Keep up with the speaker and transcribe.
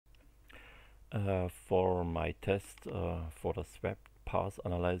For my test for the swept path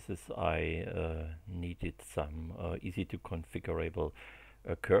analysis, I needed some easy to configurable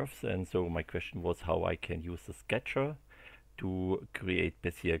curves, and so my question was how I can use the sketcher to create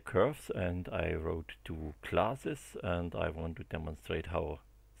bezier curves, and I wrote two classes and I want to demonstrate how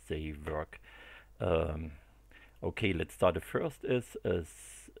they work. Okay, let's start. The first is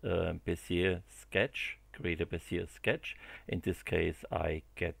bezier sketch, create a bezier sketch. In this case I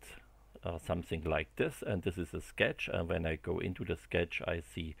get something like this, and this is a sketch, and when I go into the sketch I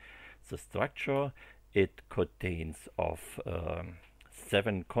see the structure. It contains of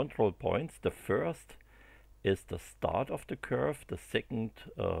 7 control points. The first is the start of the curve. The second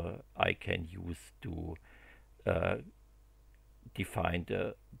I can use to define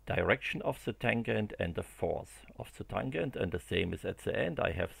the direction of the tangent and the force of the tangent, and the same is at the end.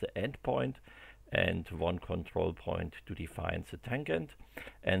 I have the end point and one control point to define the tangent,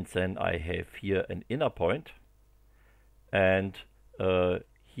 and then I have here an inner point, and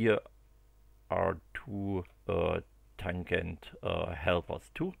here are two tangent helpers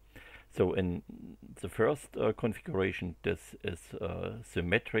too. So in the first configuration, this is a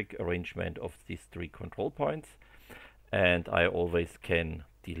symmetric arrangement of these 3 control points, and I always can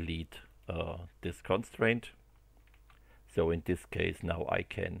delete this constraint. So in this case now I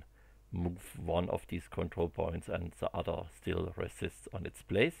can move one of these control points and the other still resists on its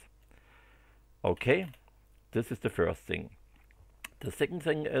place. Okay, this is the first thing. The second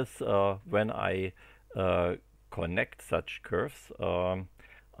thing is when I connect such curves,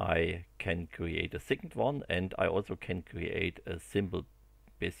 I can create a second one, and I also can create a simple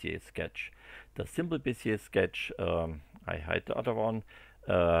bezier sketch. The simple bezier sketch, I hide the other one,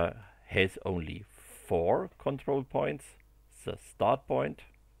 has only 4 control points: the start point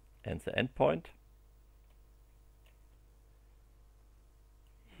and the end point,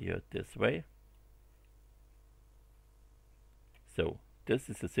 here this way. So this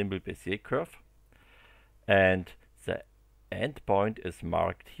is a simple bezier curve, and the end point is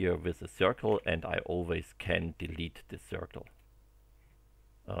marked here with a circle, and I always can delete this circle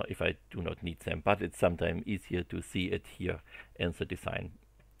if I do not need them, but it's sometimes easier to see it here in the design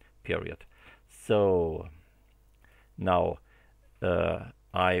period. So now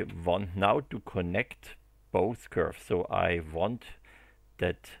I want now to connect both curves. So I want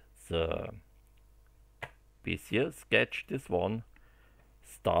that the bezier sketch, this one,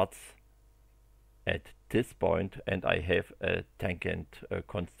 starts at this point, and I have a tangent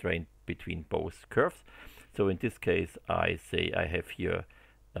constraint between both curves. So in this case I say I have here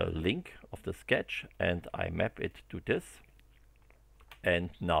a link of the sketch and I map it to this, and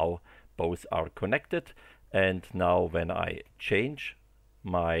now both are connected. And now when I change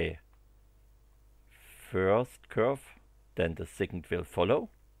my first curve, then the second will follow.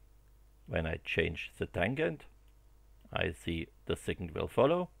 When I change the tangent, I see the second will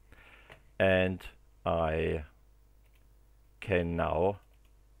follow, and I can now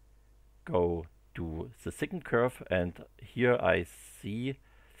go to the second curve, and here I see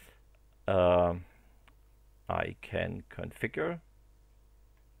I can configure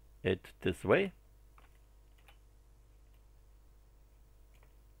it this way.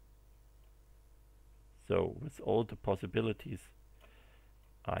 So with all the possibilities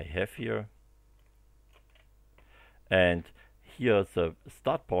I have here, and here the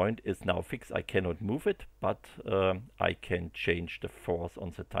start point is now fixed. I cannot move it, but I can change the force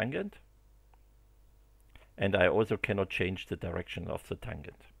on the tangent, and I also cannot change the direction of the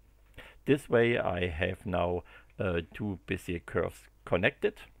tangent. This way I have now 2 bezier curves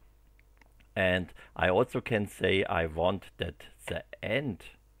connected, and I also can say I want that the end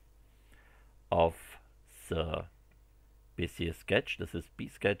of the bezier sketch, this is B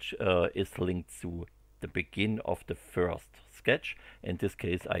sketch, is linked to the begin of the first sketch. In this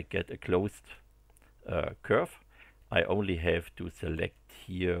case I get a closed curve. I only have to select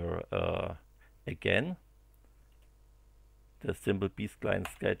here again the simple B-spline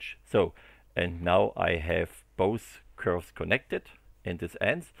sketch. So, and now I have both curves connected in this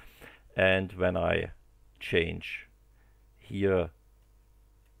ends, and when I change here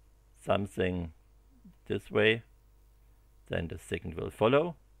something this way, then the second will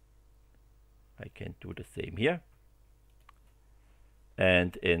follow. I can do the same here.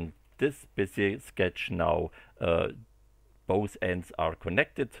 And in this bezier sketch now both ends are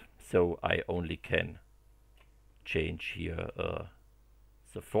connected, so I only can change here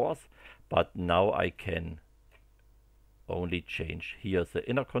the force, but now I can only change here the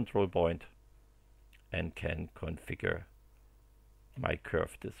inner control point and can configure my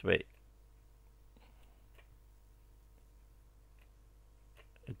curve this way.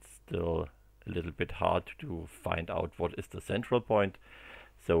 It's still a little bit hard to find out what is the central point.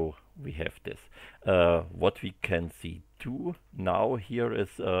 So we have this. What we can see too now here is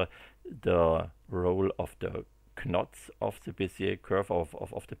the role of the knots of the Bezier curve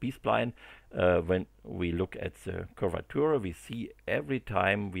of the B-spline. When we look at the curvature, we see every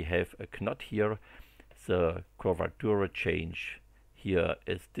time we have a knot here, the curvature change here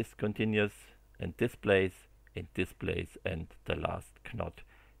is discontinuous in this place, and the last knot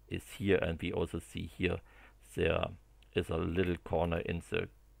is here, and we also see here there is a little corner in the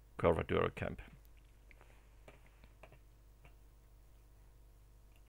curvature camp.